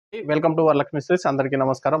Welcome to Varalakshmi saris. అందరికీ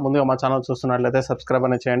నమస్కారం. ముందుగా మా ఛానల్ చూస్తున్నట్లయితే సబ్స్క్రైబ్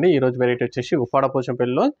అనేది చేయండి. ఈ రోజు వెరైటీ వచ్చేసి ఉప్పాడ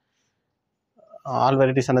పోచంపల్లిలో ఆల్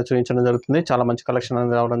వెరైటీస్ అనేది చూపించడం జరుగుతుంది. చాలా మంచి కలెక్షన్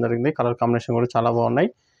అనేది రావడం జరిగింది. కలర్ కాంబినేషన్ కూడా చాలా బాగున్నాయి.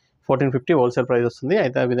 1450 హోల్సేల్ ప్రైస్ వస్తుంది.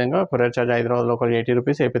 అయితే ఆ విధంగా కొరియర్ చార్జ్ హైదరాబాద్లో ఒక 80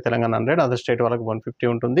 rupees, AP Telangana 100, other state వాళ్ళకి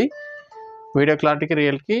 150 ఉంటుంది. వీడియో క్లారిటీకి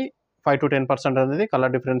రియల్కి 5 to 10% అనేది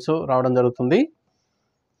కలర్ డిఫరెన్స్ రావడం జరుగుతుంది.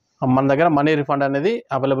 మన దగ్గర మనీ రిఫండ్ అనేది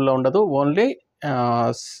అవైలబుల్లో ఉండదు. ఓన్లీ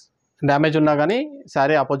డ్యామేజ్ ఉన్నా కానీ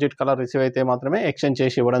శారీ ఆపోజిట్ కలర్ రిసీవ్ అయితే మాత్రమే ఎక్స్చేంజ్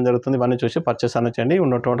చేసి ఇవ్వడం జరుగుతుంది. ఇవన్నీ చూసి పర్చేస్ అనేది చేయండి.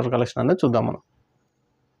 ఉన్న టోటల్ కలెక్షన్ అనేది చూద్దాం మనం.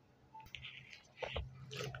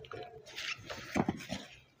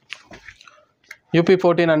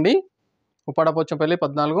 UP-14 అండి, Uppada Pochampally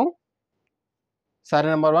 14, sari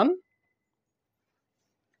number 1.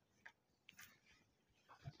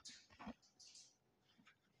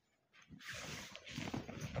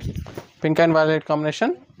 Pink and violet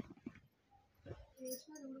combination.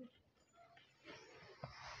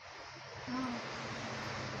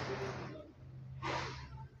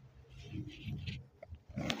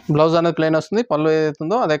 Blouse అనేది ప్లెయిన్ వస్తుంది. పళ్ళు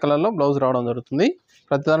ఏదైతుందో అదే కలర్లో బ్లౌజ్ రావడం జరుగుతుంది.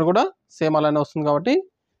 ప్రతిదానికి కూడా సేమ్ అలానే వస్తుంది కాబట్టి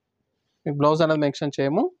మీకు బ్లౌజ్ అనేది మెన్షన్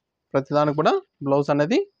చేయము. ప్రతిదానికి కూడా బ్లౌజ్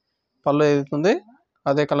అనేది పళ్ళు ఏదైతుంది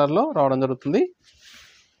అదే కలర్లో రావడం జరుగుతుంది.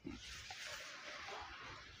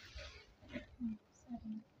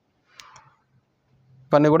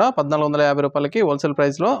 ఇవన్నీ కూడా 1450 రూపాయలకి హోల్సేల్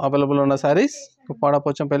ప్రైస్లో అవైలబుల్ ఉన్న saris. Uppada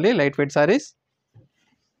Pochampally light weight saris.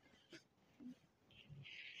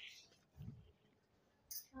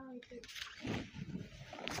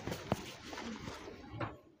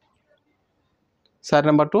 Sari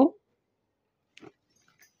number 2.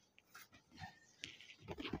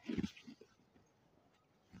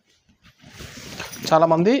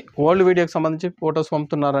 చాలామంది ఓల్డ్ వీడియోకి సంబంధించి ఫొటోస్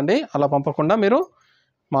పంపుతున్నారండి. అలా పంపకుండా మీరు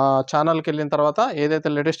మా ఛానల్కి వెళ్ళిన తర్వాత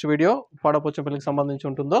ఏదైతే లేటెస్ట్ వీడియో ఉప్పాడ పోచంపల్లికి సంబంధించి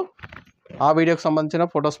ఉంటుందో ఆ వీడియోకి సంబంధించిన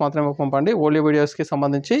ఫొటోస్ మాత్రమే పంపండి. ఓల్డ్ వీడియోస్కి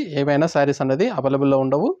సంబంధించి ఏవైనా శారీస్ అనేది అవైలబుల్లో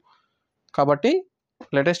ఉండవు. కాబట్టి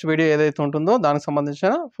లేటెస్ట్ వీడియో ఏదైతే ఉంటుందో దానికి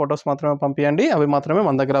సంబంధించిన ఫొటోస్ మాత్రమే పంపించండి. అవి మాత్రమే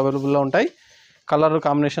మన దగ్గర అవైలబుల్లో ఉంటాయి. కలర్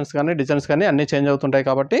కాంబినేషన్స్ కానీ డిజైన్స్ కానీ అన్నీ చేంజ్ అవుతుంటాయి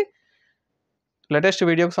కాబట్టి లేటెస్ట్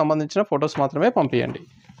వీడియోకి సంబంధించిన ఫొటోస్ మాత్రమే పంపించండి.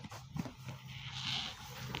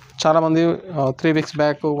 చాలామంది 3 weeks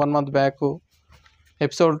back, 1 month back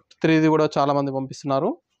episode 3ది కూడా చాలామంది పంపిస్తున్నారు.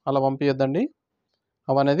 అలా పంపించొద్దండి.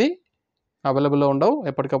 అవనేది అవైలబుల్లో ఉండవు.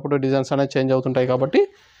 ఎప్పటికప్పుడు డిజైన్స్ అనేది చేంజ్ అవుతుంటాయి కాబట్టి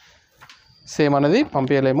సేమ్ అనేది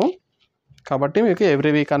పంపించలేము. కాబట్టి మీకు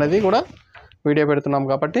ఎవ్రీ వీక్ అనేది కూడా వీడియో పెడుతున్నాం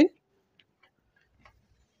కాబట్టి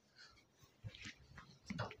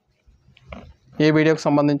ఈ వీడియోకి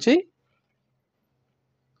సంబంధించి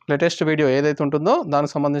లేటెస్ట్ వీడియో ఏదైతే ఉంటుందో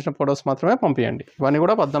దానికి సంబంధించిన ఫొటోస్ మాత్రమే పంపించండి. ఇవన్నీ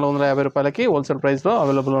కూడా 1450 రూపాయలకి హోల్సేల్ ప్రైస్లో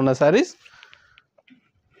అవైలబుల్ ఉన్న శారీస్.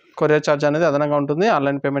 కొరియర్ ఛార్జ్ అనేది అదనంగా ఉంటుంది.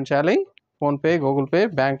 ఆన్లైన్ పేమెంట్ చేయాలి. PhonePe, Google pay,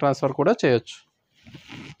 bank transfer కూడా చేయొచ్చు.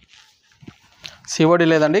 COD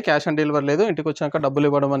లేదండి, క్యాష్ ఆన్ డెలివరీ లేదు. ఇంటికి వచ్చాక డబ్బులు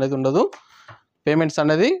ఇవ్వడం అనేది ఉండదు. పేమెంట్స్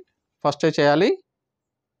అనేది ఫస్టే చేయాలి.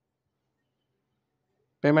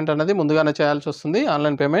 పేమెంట్ అనేది ముందుగానే చేయాల్సి వస్తుంది,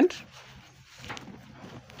 ఆన్లైన్ పేమెంట్.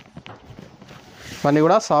 ఇవన్నీ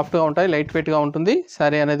కూడా సాఫ్ట్గా ఉంటాయి, లైట్ వెయిట్గా ఉంటుంది.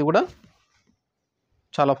 శారీ అనేది కూడా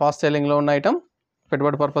చాలా ఫాస్ట్ సెల్లింగ్లో ఉన్న ఐటమ్.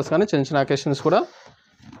 పెట్టుబడి పర్పస్ కానీ చిన్న చిన్న అకేషన్స్ కూడా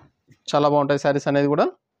చాలా బాగుంటాయి శారీస్ అనేది కూడా.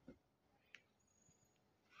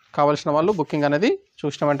 కావాల్సిన వాళ్ళు బుకింగ్ అనేది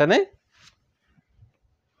చూసిన వెంటనే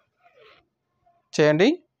చేయండి.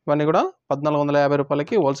 ఇవన్నీ కూడా 1450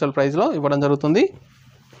 రూపాయలకి హోల్సేల్ ప్రైస్లో ఇవ్వడం జరుగుతుంది.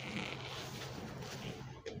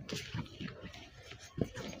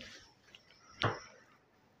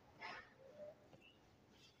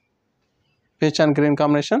 Peach and green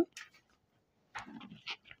combination.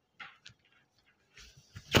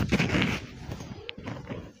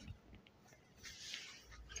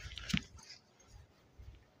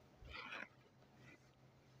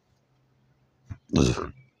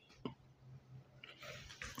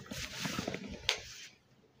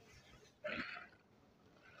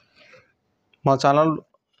 మా ఛానల్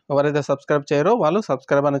ఎవరైతే సబ్స్క్రైబ్ చేయరో వాళ్ళు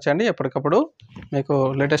సబ్స్క్రైబ్ అని చేయండి. ఎప్పటికప్పుడు మీకు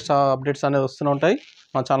లేటెస్ట్ అప్డేట్స్ అనేవి వస్తూనే ఉంటాయి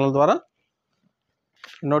మా ఛానల్ ద్వారా.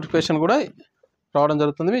 నోటిఫికేషన్ కూడా రావడం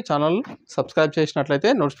జరుగుతుంది. మీ ఛానల్ సబ్స్క్రైబ్ చేసినట్లయితే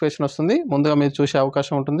నోటిఫికేషన్ వస్తుంది, ముందుగా మీరు చూసే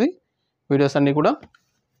అవకాశం ఉంటుంది. వీడియోస్ అన్నీ కూడా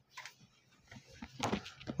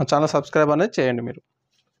మా ఛానల్ సబ్స్క్రైబ్ అనేది చేయండి మీరు.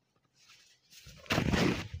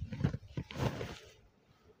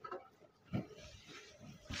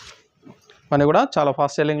 మనీ కూడా చాలా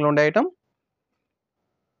ఫాస్ట్ సెల్లింగ్లో ఉండే ఐటమ్.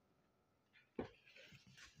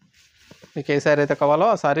 మీకు ఏ శారీ అయితే కావాలో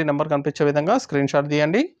ఆ శారీ నెంబర్ కనిపించే విధంగా స్క్రీన్ షాట్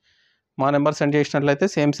తీయండి. మా నెంబర్ సెండ్ చేసినట్లయితే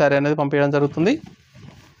సేమ్ శారీ అనేది పంపించడం జరుగుతుంది.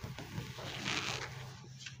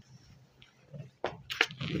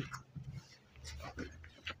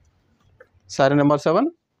 Sari number 7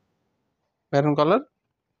 maroon colour.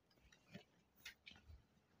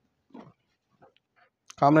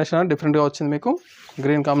 Combination డిఫరెంట్గా వచ్చింది మీకు,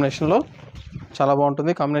 గ్రీన్ కాంబినేషన్లో చాలా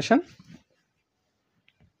బాగుంటుంది కాంబినేషన్.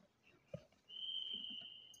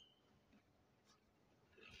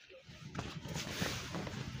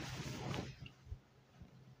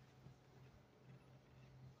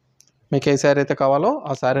 మీకు ఏ శారీ అయితే కావాలో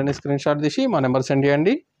ఆ శారీని స్క్రీన్ షాట్ తీసి మా నెంబర్ సెండ్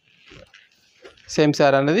చేయండి. సేమ్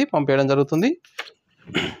శారీ అనేది పంపించడం జరుగుతుంది.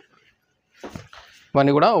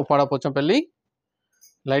 ఇవన్నీ కూడా Uppada Pochampally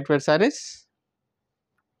light weight saris,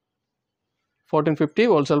 1450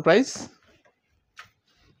 wholesale price.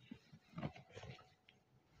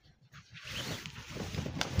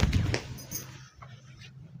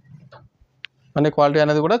 అన్ని క్వాలిటీ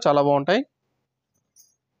అనేది కూడా చాలా బాగుంటాయి.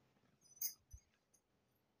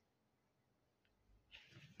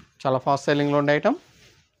 చాలా ఫాస్ట్ సెల్లింగ్లో ఉండే item.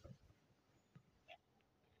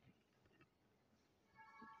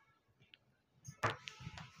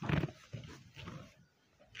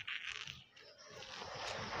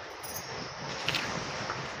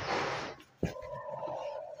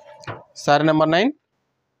 Sari number 9.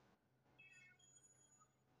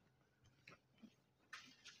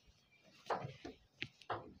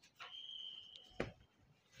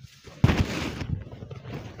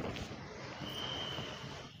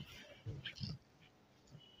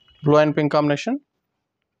 Blue and pink combination.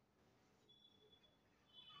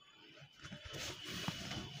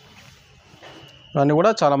 ఇవన్నీ కూడా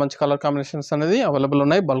చాలా మంచి కలర్ కాంబినేషన్స్ అనేది అవైలబుల్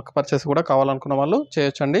ఉన్నాయి. బల్క్ పర్చేస్ కూడా కావాలనుకున్న వాళ్ళు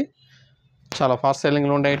చేయొచ్చండి. చాలా ఫాస్ట్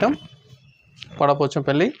సెల్లింగ్లో ఉండే item Uppada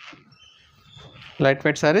Pochampally light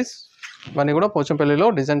weight saris. ఇవన్నీ కూడా పోచంపల్లిలో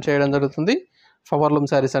డిజైన్ చేయడం జరుగుతుంది. పవర్ లూమ్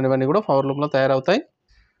శారీస్ అండి, ఇవన్నీ కూడా పవర్ లూమ్లో తయారవుతాయి.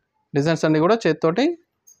 డిజైన్స్ అన్నీ కూడా చేతితోటి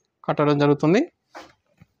కట్టడం జరుగుతుంది.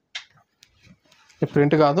 ఈ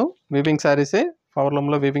ప్రింట్ కాదు, వీవింగ్ శారీసే పవర్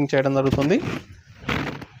లూమ్లో వీవింగ్ చేయడం జరుగుతుంది.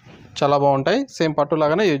 చాలా బాగుంటాయి. సేమ్ పట్టు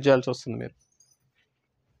లాగానే యూజ్ చేయాల్సి వస్తుంది. మీరు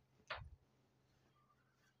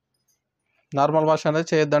నార్మల్ వాష్ అనేది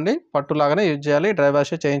చేయొద్దండి, పట్టు లాగానే యూజ్ చేయాలి. డ్రై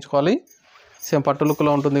వాష్ చేయించుకోవాలి. సేమ్ పట్టు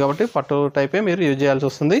లుక్లో ఉంటుంది కాబట్టి పట్టు టైపే మీరు యూజ్ చేయాల్సి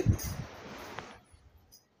వస్తుంది.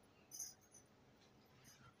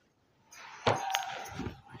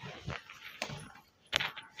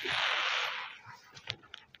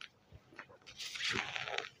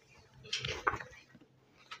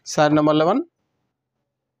 శారీ నెంబర్ 11.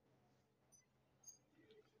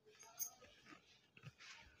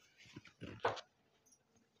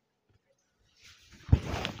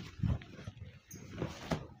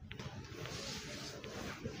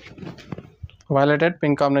 వైలెటెడ్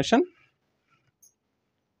pink combination.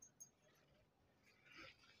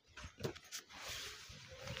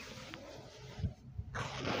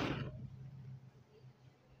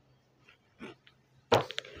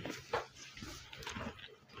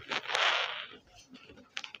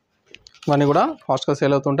 ఇవన్నీ కూడా ఫాస్ట్గా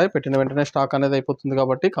సేల్ అవుతుంటాయి. పెట్టిన వెంటనే స్టాక్ అనేది అయిపోతుంది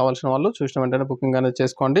కాబట్టి కావాల్సిన వాళ్ళు చూసిన వెంటనే బుకింగ్ అనేది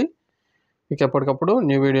చేసుకోండి. మీకు ఎప్పటికప్పుడు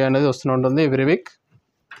న్యూ వీడియో అనేది వస్తూనే ఉంటుంది ఎవ్రీ వీక్.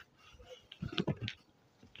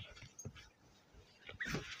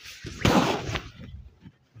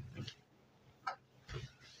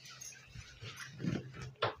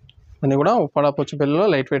 అన్నీ కూడా ఉప్పాడ పోచంపల్లిలో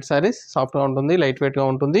లైట్ వెయిట్ శారీస్. సాఫ్ట్గా ఉంటుంది, లైట్ వెయిట్గా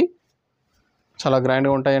ఉంటుంది, చాలా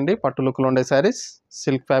గ్రాండ్గా ఉంటాయండి. పట్టు లుక్లో ఉండే శారీస్.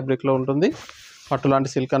 సిల్క్ ఫ్యాబ్రిక్లో ఉంటుంది. పట్టు లాంటి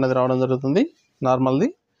సిల్క్ అనేది రావడం జరుగుతుంది నార్మల్ది.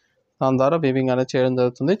 దాని ద్వారా వీవింగ్ అనేది చేయడం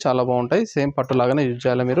జరుగుతుంది. చాలా బాగుంటాయి. సేమ్ పట్టు లాగానే యూజ్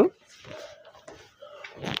చేయాలి మీరు.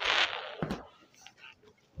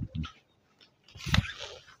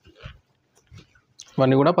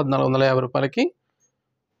 ఇవన్నీ కూడా 1450 రూపాయలకి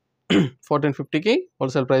 1450కి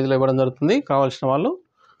హోల్సేల్ ప్రైస్లో ఇవ్వడం జరుగుతుంది. కావాల్సిన వాళ్ళు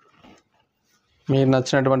మీరు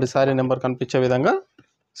నచ్చినటువంటి శారీ నెంబర్ కనిపించే విధంగా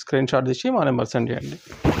స్క్రీన్ షాట్ తీసి మా నెంబర్ సెండ్ చేయండి.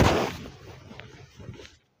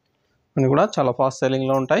 ఇవన్నీ కూడా చాలా ఫాస్ట్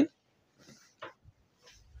సెల్లింగ్లో ఉంటాయి.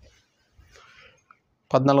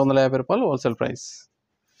 1450 రూపాయలు wholesale price.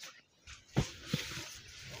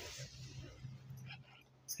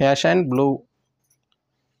 Ash and blue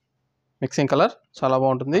mixing colour చాలా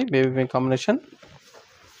బాగుంటుంది. Baby pink combination.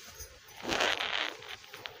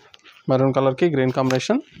 మెరూన్ కలర్కి గ్రీన్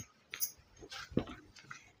కాంబినేషన్.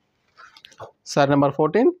 శారీ నెంబర్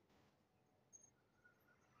 14.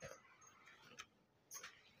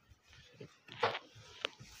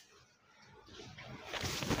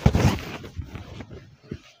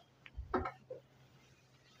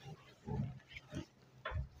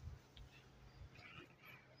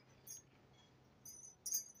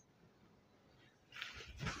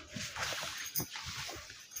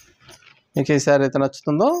 మీకు ఏ శారీ అయితే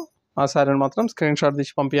నచ్చుతుందో ఆ శారీని మాత్రం స్క్రీన్ షాట్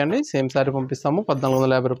తీసి పంపించండి. సేమ్ శారీ పంపిస్తాము.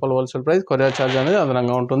 1450 రూపాయలు హోల్సేల్ ప్రైస్. కొరియర్ ఛార్జ్ అనేది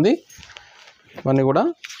అదనంగా ఉంటుంది. ఇవన్నీ కూడా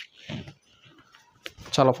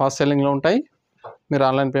చాలా ఫాస్ట్ సెల్లింగ్లో ఉంటాయి. మీరు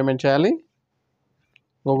ఆన్లైన్ పేమెంట్ చేయాలి.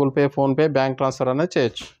 Google pay, PhonePe, bank transfer అనేది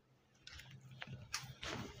చేయొచ్చు.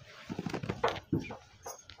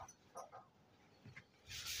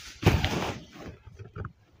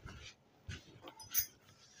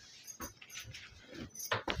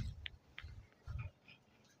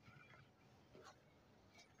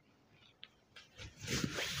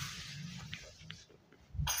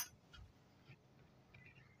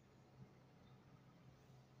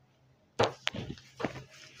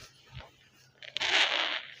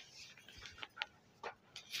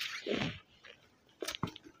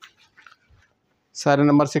 శారీ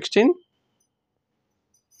నెంబర్ 16.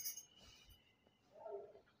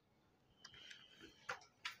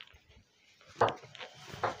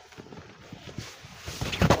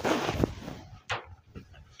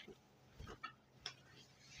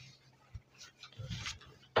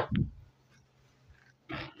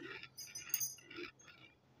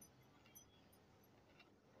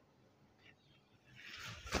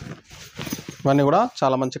 ఇవన్నీ కూడా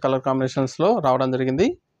చాలా మంచి కలర్ కాంబినేషన్స్లో రావడం జరిగింది.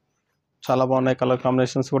 చాలా బాగున్నాయి కలర్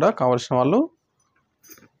కాంబినేషన్స్ కూడా. కావాల్సిన వాళ్ళు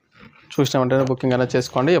చూసిన వెంటనే బుకింగ్ అనేది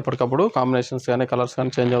చేసుకోండి. ఎప్పటికప్పుడు కాంబినేషన్స్ కానీ కలర్స్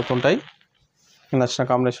కానీ చేంజ్ అవుతుంటాయి. నచ్చిన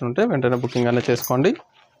కాంబినేషన్ ఉంటే వెంటనే బుకింగ్ అనేది చేసుకోండి.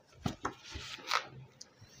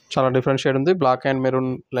 చాలా డిఫరెంట్ షేడ్ ఉంది. బ్లాక్ అండ్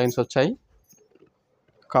మెరూన్ లైన్స్ వచ్చాయి.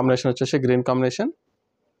 కాంబినేషన్ వచ్చేసి గ్రీన్ కాంబినేషన్.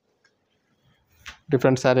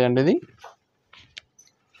 డిఫరెంట్ శారీ అండి ఇది.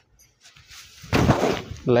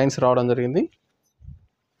 లైన్స్ రావడం జరిగింది.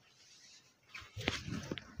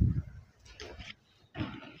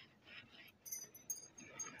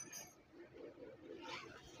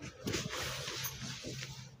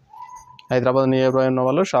 హైదరాబాద్ నియర్ బై ఉన్న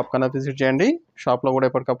వాళ్ళు షాప్ కన్నా విజిట్ చేయండి. షాప్లో కూడా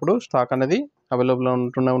ఎప్పటికప్పుడు స్టాక్ అనేది అవైలబుల్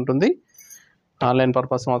ఉంటుంది. ఆన్లైన్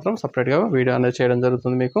పర్పస్ మాత్రం సపరేట్గా వీడియో అనేది చేయడం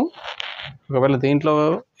జరుగుతుంది మీకు. ఒకవేళ దీంట్లో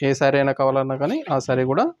ఏ శారీ అయినా కావాలన్నా కానీ ఆ శారీ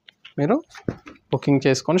కూడా మీరు బుకింగ్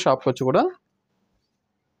చేసుకొని షాప్కి వచ్చి కూడా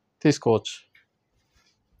తీసుకోవచ్చు.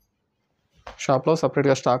 షాప్లో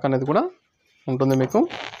సపరేట్గా స్టాక్ అనేది కూడా ఉంటుంది మీకు.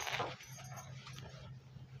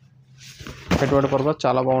 పెట్టుబడి పర్పస్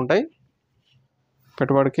చాలా బాగుంటాయి.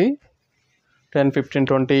 పెట్టుబడికి 10, 15,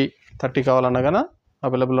 20, 30 కావాలన్నా కానీ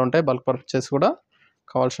అవైలబుల్ ఉంటాయి. బల్క్ పర్చేస్ కూడా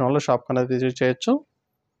కావాల్సిన వాళ్ళు షాప్ అనేది విజిట్ చేయొచ్చు.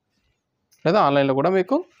 లేదా ఆన్లైన్లో కూడా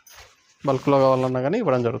మీకు బల్క్లో కావాలన్నా కానీ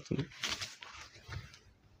ఇవ్వడం జరుగుతుంది.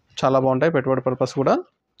 చాలా బాగుంటాయి. పెట్టుబడి పర్పస్ కూడా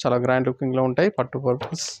చాలా గ్రాండ్ లుకింగ్లో ఉంటాయి. పట్టు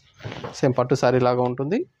పర్పస్ సేమ్ పట్టు శారీ లాగా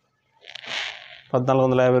ఉంటుంది.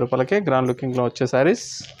 1450 రూపాయలకే గ్రాండ్ లుకింగ్లో వచ్చే saris.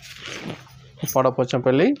 Uppada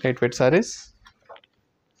Pochampally light weight saris.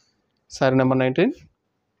 Sari number 19.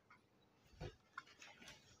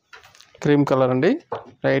 Cream colour అండి.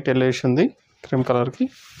 లైట్ ఎల్లోయిష్ ఉంది క్రీమ్ కలర్కి.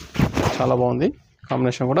 చాలా బాగుంది.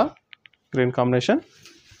 కాంబినేషన్ కూడా green combination.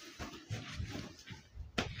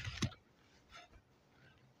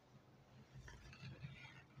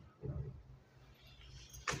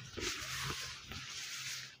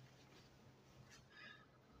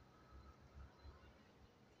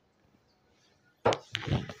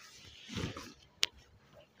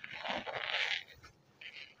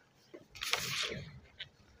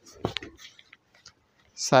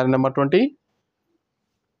 Sari number 20.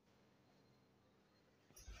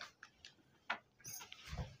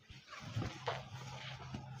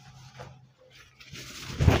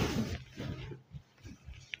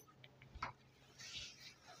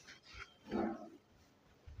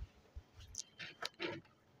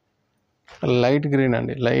 Light green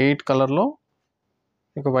అండి. లైట్ కలర్లో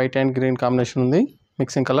మీకు వైట్ అండ్ గ్రీన్ కాంబినేషన్ ఉంది.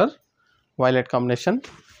 Mixing colour violet combination.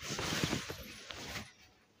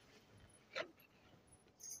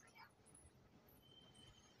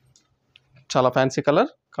 చాలా ఫ్యాన్సీ కలర్.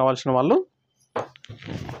 కావాల్సిన వాళ్ళు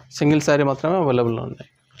సింగిల్ శారీ మాత్రమే అవైలబుల్లో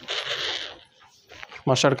ఉన్నాయి.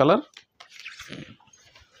 Mustard colour.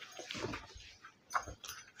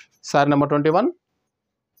 శారీ నెంబర్ 21.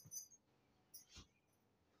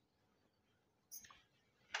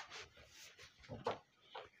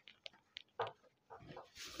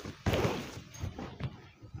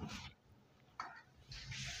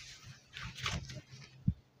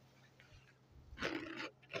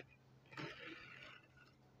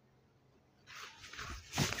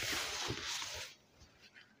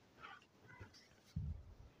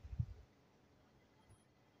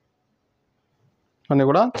 అన్నీ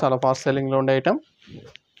కూడా చాలా ఫాస్ట్ సెల్లింగ్లో ఉండే item.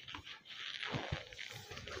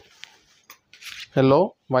 Yellow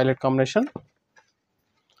violet combination.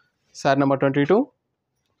 Sari number 22.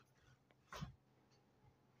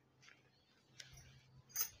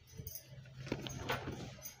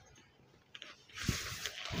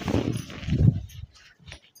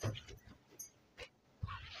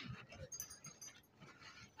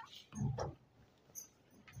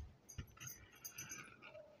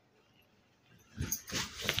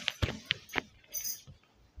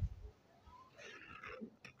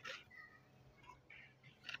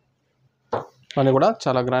 అన్నీ కూడా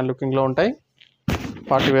చాలా గ్రాండ్ లుకింగ్లో ఉంటాయి.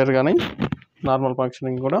 పార్టీ వేర్ కానీ నార్మల్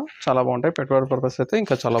ఫంక్షనింగ్ కూడా చాలా బాగుంటాయి. పెట్టుబడి పర్పస్ అయితే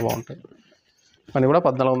ఇంకా చాలా బాగుంటాయి. అన్నీ కూడా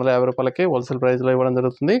 1450 రూపాయలకి హోల్సేల్ ప్రైస్లో ఇవ్వడం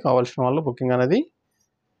జరుగుతుంది. కావాల్సిన వాళ్ళు బుకింగ్ అనేది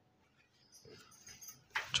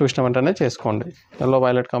చూసిన వెంటనే చేసుకోండి. ఎల్లో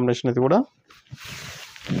వైలెట్ కాంబినేషన్ ఇది కూడా.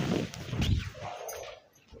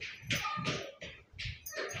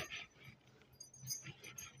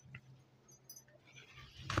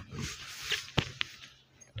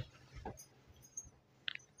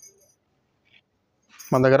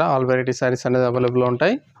 మన దగ్గర ఆల్ వెరైటీ శారీస్ అనేది అవైలబుల్లో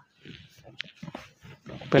ఉంటాయి.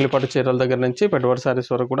 పెళ్లిపట్టు చీరల దగ్గర నుంచి పెట్టుబడి శారీస్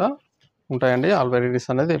వరకు కూడా ఉంటాయండి. ఆల్ వెరైటీస్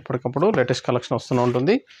అనేది ఎప్పటికప్పుడు లేటెస్ట్ కలెక్షన్ వస్తూనే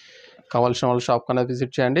ఉంటుంది. కావాల్సిన వాళ్ళు షాప్ అనేది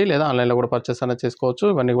విజిట్ చేయండి, లేదా ఆన్లైన్లో కూడా పర్చేస్ అనేది చేసుకోవచ్చు.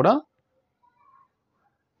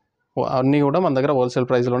 అన్నీ కూడా మన దగ్గర హోల్సేల్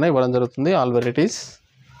ప్రైస్లోనే ఇవ్వడం జరుగుతుంది. ఆల్ వెరైటీస్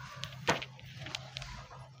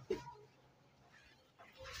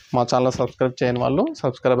మా ఛానల్ సబ్స్క్రైబ్ చేయని వాళ్ళు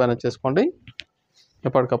సబ్స్క్రైబ్ అనేది చేసుకోండి.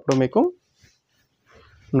 ఎప్పటికప్పుడు మీకు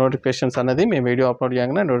నోటిఫికేషన్స్ అనేది మేము వీడియో అప్లోడ్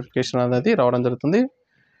చేయగానే నోటిఫికేషన్ అనేది రావడం జరుగుతుంది.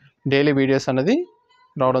 డైలీ వీడియోస్ అనేది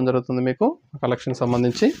రావడం జరుగుతుంది. మీకు కలెక్షన్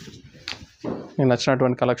సంబంధించి మీకు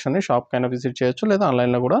నచ్చినటువంటి కలెక్షన్ని షాప్కైనా విజిట్ చేయొచ్చు, లేదా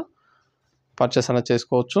ఆన్లైన్లో కూడా పర్చేస్ అనేది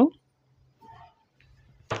చేసుకోవచ్చు.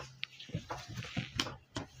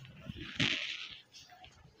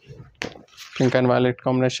 పింక్ అండ్ వైలెట్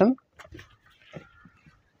కాంబినేషన్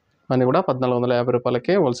అన్నీ కూడా 1450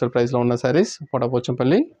 రూపాయలకే హోల్సేల్ ప్రైస్లో ఉన్న శారీస్.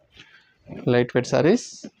 పోచంపల్లి లైట్ వెయిట్ శారీస్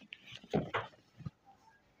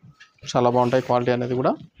చాలా బాగుంటాయి. క్వాలిటీ అనేది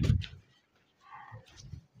కూడా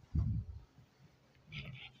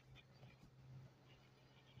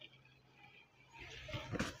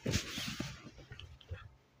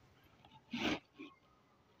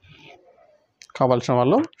కావాల్సిన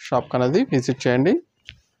వాళ్ళు షాప్కి అనేది విజిట్ చేయండి.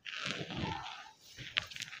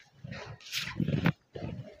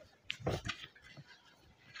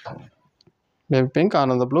 బేబీ పింక్,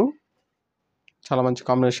 ఆనంద బ్లూ చాలా మంచి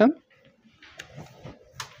combination.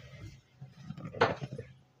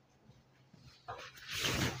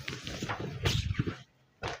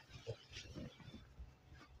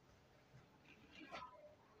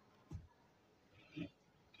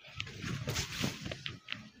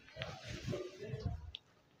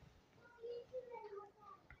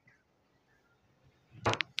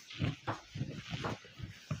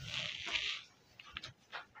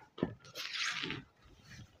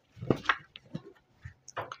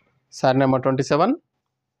 Sari number 27.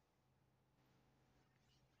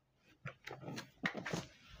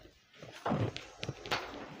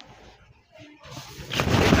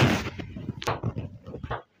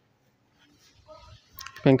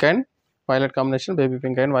 Pink and violet combination, baby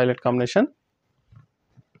pink and violet combination.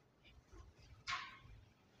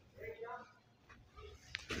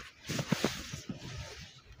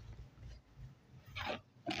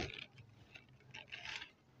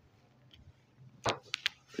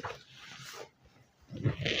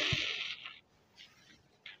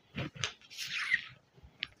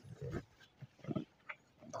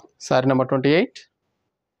 Sari number 28.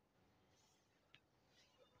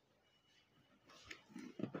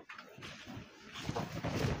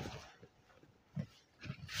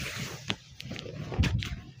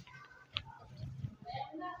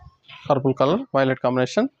 Purple colour violet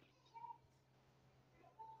combination.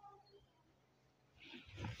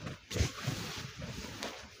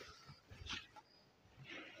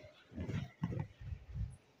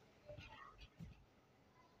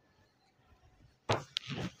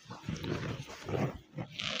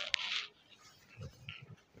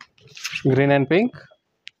 Green and pink.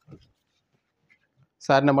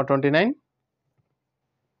 Sari number 29.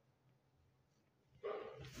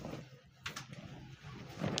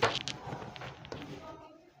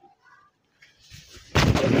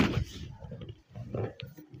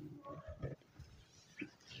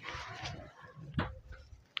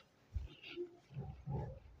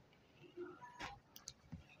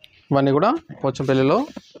 ఇవన్నీ కూడా పోచంపల్లిలో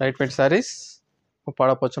లైట్ వెయిట్ శారీస్.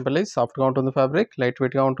 ఉప్పాడ పోచంపల్లి సాఫ్ట్గా ఉంటుంది, ఫ్యాబ్రిక్ లైట్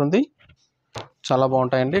వెయిట్గా ఉంటుంది, చాలా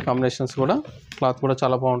బాగుంటాయండి. కాంబినేషన్స్ కూడా, క్లాత్ కూడా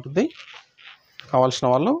చాలా బాగుంటుంది. కావాల్సిన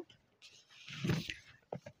వాళ్ళు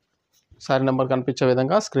శారీ నెంబర్ కనిపించే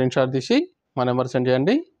విధంగా స్క్రీన్ షాట్ తీసి మా నెంబర్ సెండ్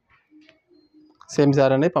చేయండి. సేమ్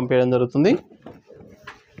శారీ అనేది పంపించడం జరుగుతుంది.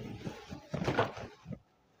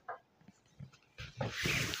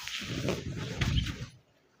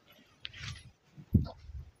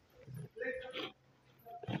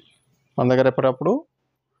 మన దగ్గర ఎప్పటికప్పుడు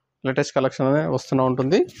లేటెస్ట్ కలెక్షన్ అనేది వస్తూనే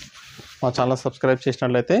ఉంటుంది. మా ఛానల్ సబ్స్క్రైబ్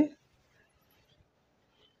చేసినట్లయితే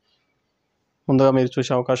ముందుగా మీరు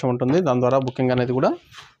చూసే అవకాశం ఉంటుంది. దాని ద్వారా బుకింగ్ అనేది కూడా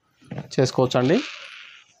చేసుకోవచ్చు అండి.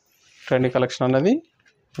 ట్రెండింగ్ కలెక్షన్ అనేది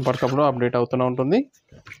ఎప్పటికప్పుడు అప్డేట్ అవుతూనే ఉంటుంది.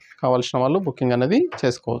 కావాల్సిన వాళ్ళు బుకింగ్ అనేది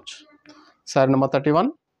చేసుకోవచ్చు. శారీ నెంబర్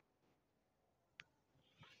 31.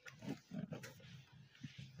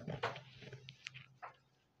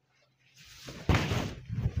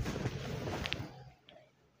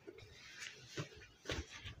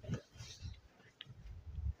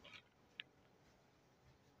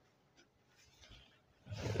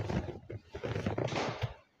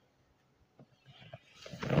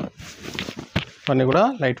 అన్నీ కూడా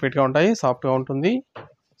లైట్ వెయిట్గా ఉంటాయి, సాఫ్ట్గా ఉంటుంది.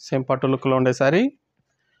 సేమ్ పట్టు లుక్లో ఉండే శారీ.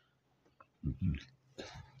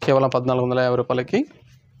 కేవలం 1450 రూపాయలకి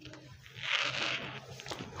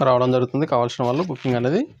రావడం జరుగుతుంది. కావాల్సిన వాళ్ళు బుకింగ్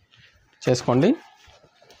అనేది చేసుకోండి.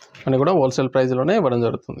 అని కూడా హోల్సేల్ ప్రైస్లోనే ఇవ్వడం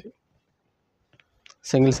జరుగుతుంది.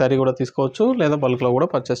 సింగిల్ శారీ కూడా తీసుకోవచ్చు, లేదా బల్క్లో కూడా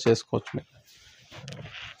పర్చేస్ చేసుకోవచ్చు. మీరు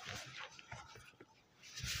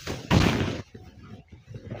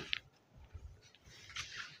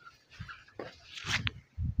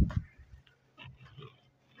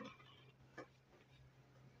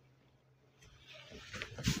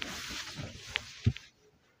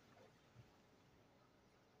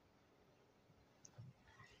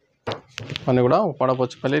అన్నీ కూడా ఉప్పాడ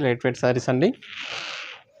పోచంపల్లి లైట్ వెయిట్ శారీస్ అండి.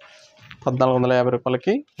 1450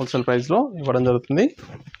 రూపాయలకి హోల్సేల్ ప్రైస్లో ఇవ్వడం జరుగుతుంది.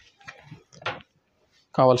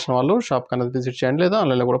 కావాల్సిన వాళ్ళు షాప్కి అనేది విజిట్ చేయండి, లేదా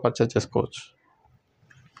ఆన్లైన్లో కూడా పర్చేస్ చేసుకోవచ్చు.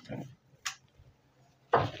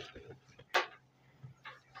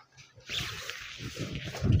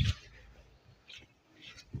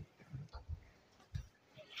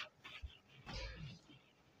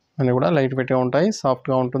 అన్నీ కూడా లైట్ వెయిట్గా ఉంటాయి,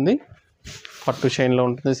 సాఫ్ట్గా ఉంటుంది. పట్టు షైన్లో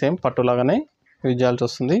ఉంటుంది, సేమ్ పట్టు లాగానే యూజ్ చేయాల్సి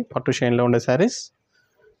వస్తుంది. పట్టు షైన్లో ఉండే శారీస్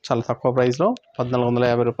చాలా తక్కువ ప్రైస్లో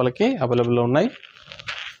 1450 రూపాయలకి అవైలబుల్లో ఉన్నాయి.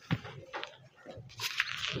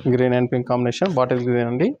 Green and pink combination, bottle green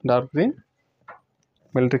అండి, డార్క్ గ్రీన్,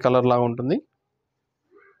 మిలిటరీ కలర్ లాగా ఉంటుంది.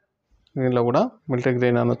 గ్రీన్లో కూడా మిలిటరీ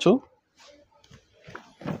గ్రీన్ అనొచ్చు.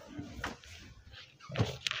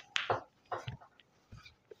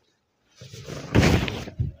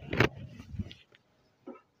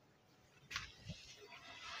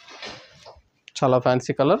 చాలా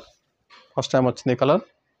ఫ్యాన్సీ కలర్, ఫస్ట్ టైం వచ్చింది కలర్.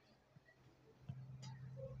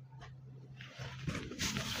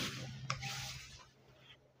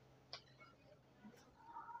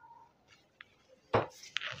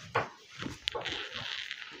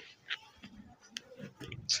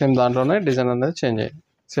 సేమ్ దాంట్లోనే డిజైన్ అనేది చేంజ్ అయ్యింది,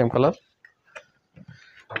 సేమ్ కలర్.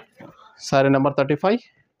 Sorry number 35.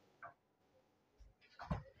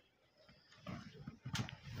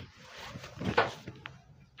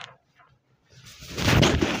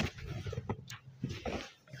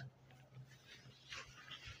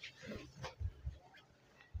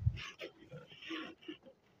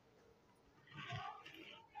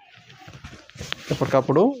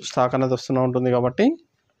 ఎప్పటికప్పుడు స్టాక్ అనేది వస్తూనే ఉంటుంది కాబట్టి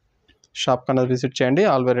షాప్ అనేది విజిట్ చేయండి.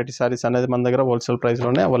 ఆల్ వెరైటీ శారీస్ అనేది మన దగ్గర హోల్సేల్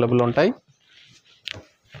ప్రైస్లోనే అవైలబుల్ ఉంటాయి.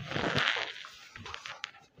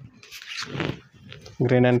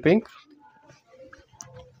 Green and pink,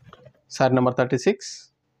 sari number 36.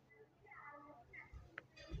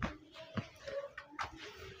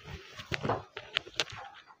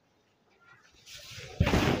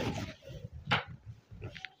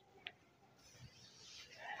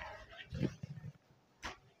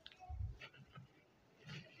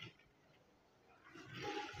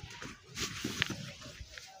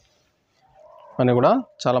 అన్నీ కూడా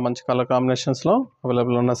చాలా మంచి కలర్ కాంబినేషన్స్లో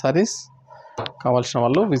అవైలబుల్ ఉన్న శారీస్. కావాల్సిన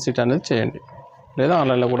వాళ్ళు విజిట్ అనేది చేయండి, లేదా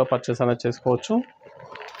ఆన్లైన్లో కూడా పర్చేస్ అనేది చేసుకోవచ్చు.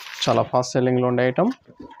 చాలా ఫాస్ట్ సెల్లింగ్లో ఉండే ఐటమ్.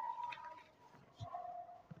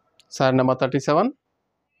 శారీ నెంబర్ 37.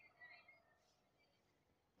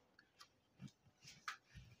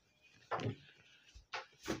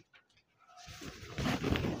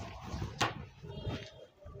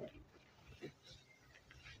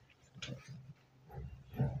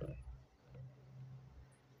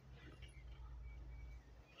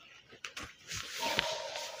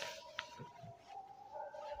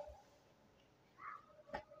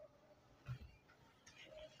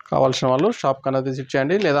 కావాల్సిన వాళ్ళు షాప్కి అనేది విజిట్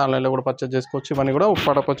చేయండి, లేదా ఆన్లైన్లో కూడా పర్చేస్ చేసుకోవచ్చు. ఇవన్నీ కూడా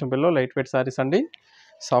ఉప్పాడ పోచంపల్లిలో లైట్ వెయిట్ శారీస్ అండి.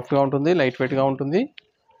 సాఫ్ట్గా ఉంటుంది, లైట్ వెయిట్గా ఉంటుంది,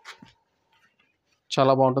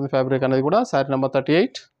 చాలా బాగుంటుంది ఫ్యాబ్రిక్ అనేది కూడా. శారీ నెంబర్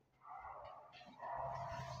 38.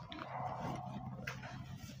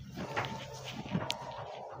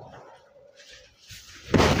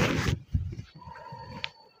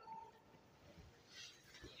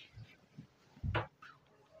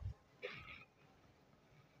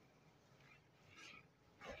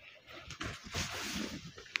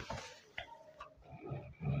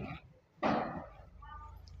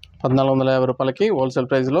 ₹1450 హోల్సేల్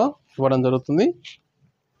ప్రైస్లో ఇవ్వడం జరుగుతుంది.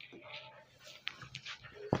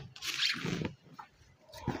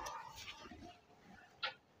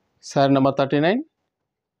 శారీ నెంబర్ 39.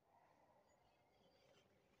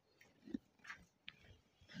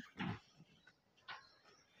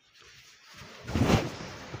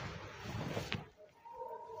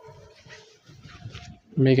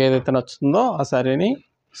 మీకు ఏదైతే నచ్చుతుందో ఆ శారీని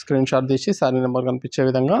స్క్రీన్ షాట్ తీసి శారీ నెంబర్ కనిపించే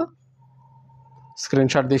విధంగా స్క్రీన్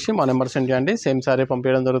షాట్ తీసి మా నెంబర్ సెండ్ చేయండి. సేమ్ శారీ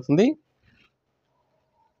పంపించడం జరుగుతుంది.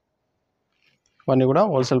 ఇవన్నీ కూడా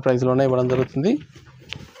హోల్సేల్ ప్రైస్లోనే ఇవ్వడం జరుగుతుంది.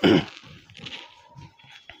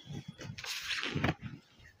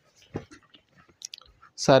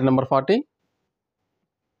 శారీ నెంబర్ 40.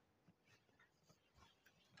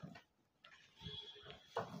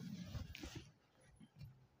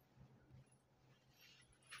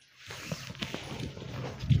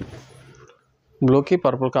 బ్లూకి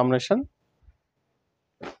పర్పుల్ కాంబినేషన్,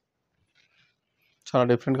 చాలా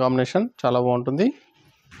డిఫరెంట్ కాంబినేషన్, చాలా బాగుంటుంది.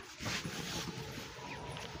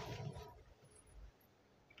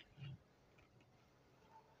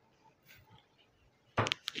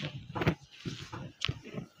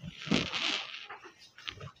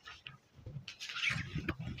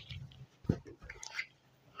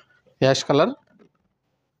 యాష్ కలర్,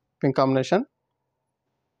 పింక్ కాంబినేషన్,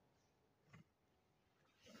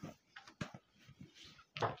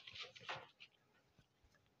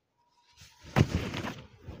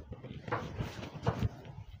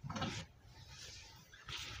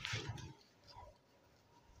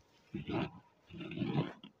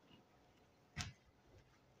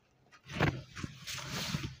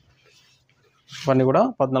 ఇవన్నీ కూడా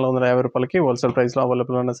 1450 రూపాయలకి హోల్సేల్ ప్రైస్లో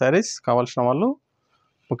అవైలబుల్ ఉన్న శారీస్. కావాల్సిన వాళ్ళు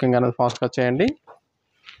బుకింగ్ అనేది ఫాస్ట్గా చేయండి.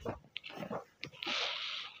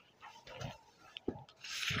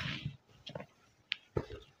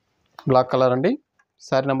 బ్లాక్ కలర్ అండి,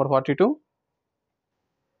 శారీ నెంబర్ 42.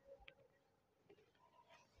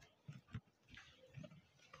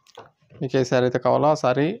 మీకు ఏ శారీ అయితే కావాలో ఆ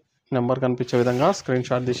శారీ నెంబర్ కనిపించే విధంగా స్క్రీన్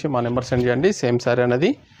షాట్ తీసి మా నెంబర్ సెండ్ చేయండి. సేమ్ శారీ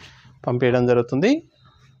అనేది పంపించడం జరుగుతుంది.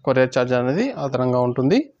 కొరియర్ ఛార్జ్ అనేది అదనంగా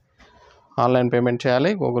ఉంటుంది. ఆన్లైన్ పేమెంట్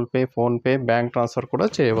చేయాలి. Google pay, PhonePe, bank transfer కూడా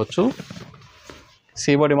చేయవచ్చు.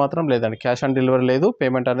 సీఓడి మాత్రం లేదండి, క్యాష్ ఆన్ డెలివరీ లేదు.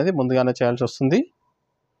 పేమెంట్ అనేది ముందుగానే చేయాల్సి వస్తుంది.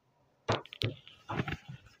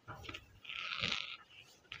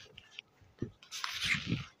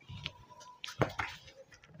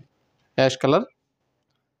 Ash colour,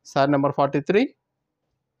 sari number 43.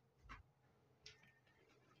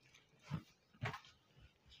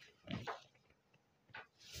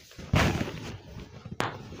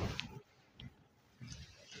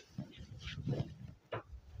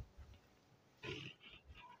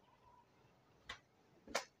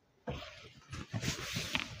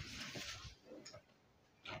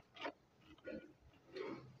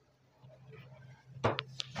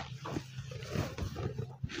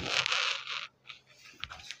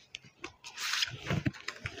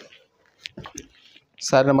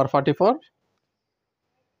 Sari number 44,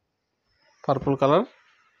 purple colour,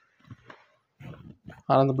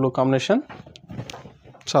 Anand blue combination,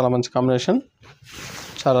 చాలా మంచి కాంబినేషన్,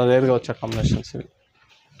 చాలా రేర్గా వచ్చే కాంబినేషన్స్ ఇవి.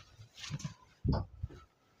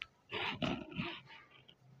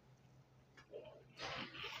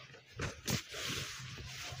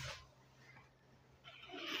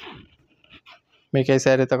 మీకు ఏ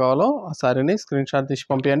శారీ అయితే కావాలో ఆ శారీని స్క్రీన్ షాట్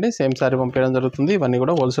తీసి పంపించండి. సేమ్ శారీ పంపించడం జరుగుతుంది. ఇవన్నీ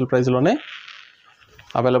కూడా హోల్సేల్ ప్రైస్లోనే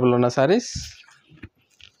అవైలబుల్ ఉన్న saris.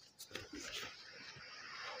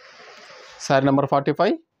 Sari number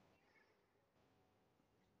 45,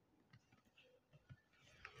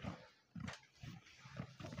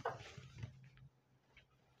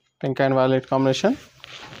 pink and violet combination,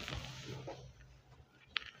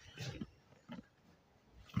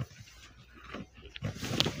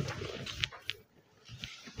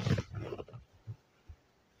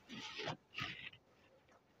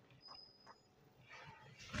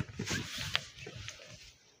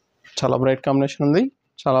 చాలా బ్రైట్ కాంబినేషన్ ఉంది.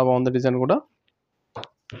 చాలా బాగుంది డిజైన్ కూడా.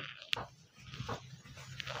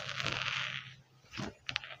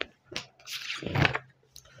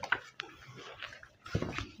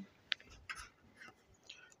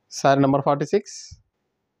 శారీ నెంబర్ 46,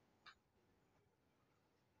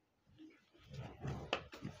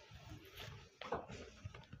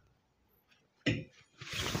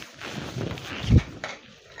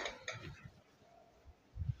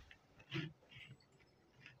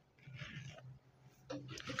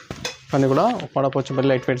 కానీ కూడా ఉప్పాడ పోచంపల్లి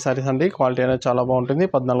లైట్ వెయిట్ శారీస్ అండి. క్వాలిటీ అనేది చాలా బాగుంటుంది.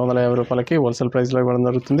 1450 రూపాయలకి హోల్సేల్ ప్రైస్లో ఇవ్వడం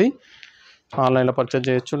జరుగుతుంది. ఆన్లైన్లో పర్చేజ్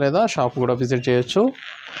చేయొచ్చు లేదా షాప్ కూడా విజిట్ చేయొచ్చు.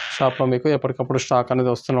 షాప్లో మీకు ఎప్పటికప్పుడు స్టాక్ అనేది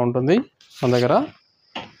వస్తూనే ఉంటుంది మన దగ్గర.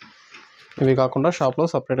 ఇవి కాకుండా షాప్లో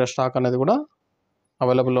సపరేట్గా స్టాక్ అనేది కూడా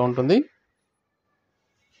అవైలబుల్లో ఉంటుంది.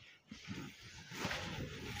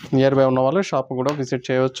 నియర్ బై ఉన్న వాళ్ళు షాప్ కూడా విజిట్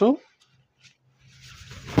చేయవచ్చు.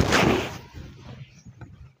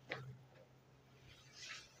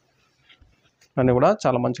 అన్నీ కూడా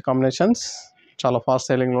చాలా మంచి కాంబినేషన్స్, చాలా ఫాస్ట్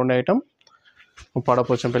సేలింగ్లో ఉండే item Uppada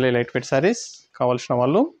Pochampally light weight saris. కావాల్సిన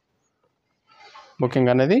వాళ్ళు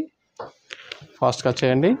బుకింగ్ అనేది ఫాస్ట్గా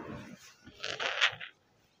చేయండి.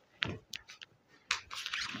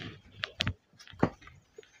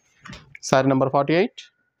 శారీ నెంబర్ 48,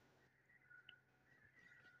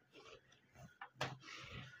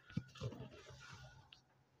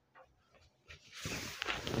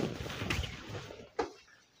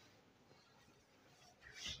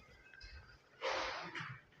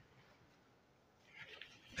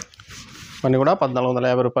 ఇవన్నీ కూడా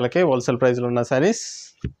 1450 రూపాయలకి హోల్సేల్ ప్రైస్లో ఉన్న శారీస్.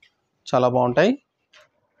 చాలా బాగుంటాయి.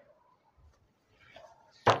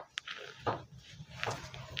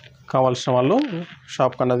 కావాల్సిన వాళ్ళు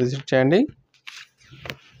షాప్ కన్నా విజిట్ చేయండి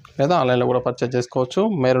లేదా ఆన్లైన్లో కూడా పర్చేజ్ చేసుకోవచ్చు.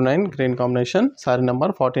 Maroon green combination, sari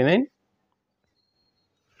number 49.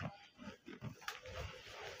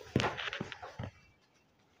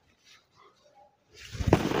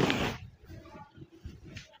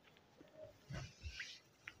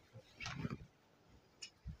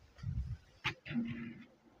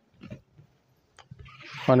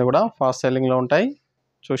 ఇవన్నీ కూడా ఫాస్ట్ సెల్లింగ్లో ఉంటాయి.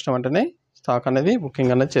 చూసిన వెంటనే స్టాక్ అనేది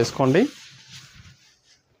బుకింగ్ అనేది చేసుకోండి.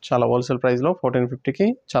 చాలా హోల్సేల్ ప్రైస్లో 1450కి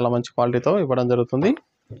చాలా మంచి క్వాలిటీతో ఇవ్వడం జరుగుతుంది.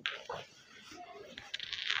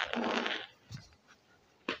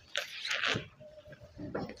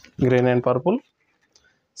 Green and purple,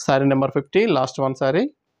 sari number 50, last one sari.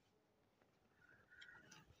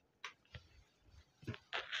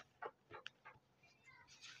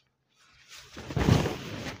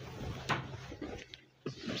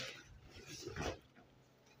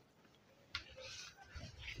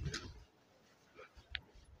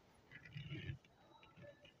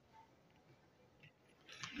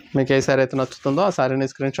 మీకు ఏ శారీ అయితే నచ్చుతుందో ఆ శారీని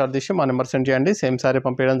స్క్రీన్ షాట్ తీసి మా నెంబర్ సెండ్ చేయండి. సేమ్ శారీ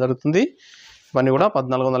పంపించడం జరుగుతుంది. ఇవన్నీ కూడా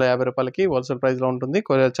 1450 రూపాయలకి హోల్సేల్ ప్రైస్లో ఉంటుంది.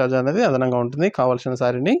 కొరియర్ ఛార్జ్ అనేది అదనంగా ఉంటుంది. కావాల్సిన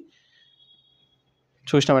శారీని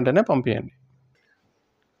చూసిన వెంటనే పంపించండి.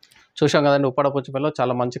 చూసాం కదండి, ఉప్పాడ పోచంపల్లిలో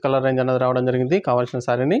చాలా మంచి కలర్ రేంజ్ అనేది రావడం జరిగింది. కావాల్సిన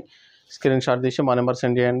శారీని స్క్రీన్ షాట్ తీసి మా నెంబర్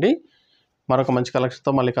సెండ్ చేయండి. మరొక మంచి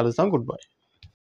కలెక్షన్తో మళ్ళీ కలుస్తాం. Good bye.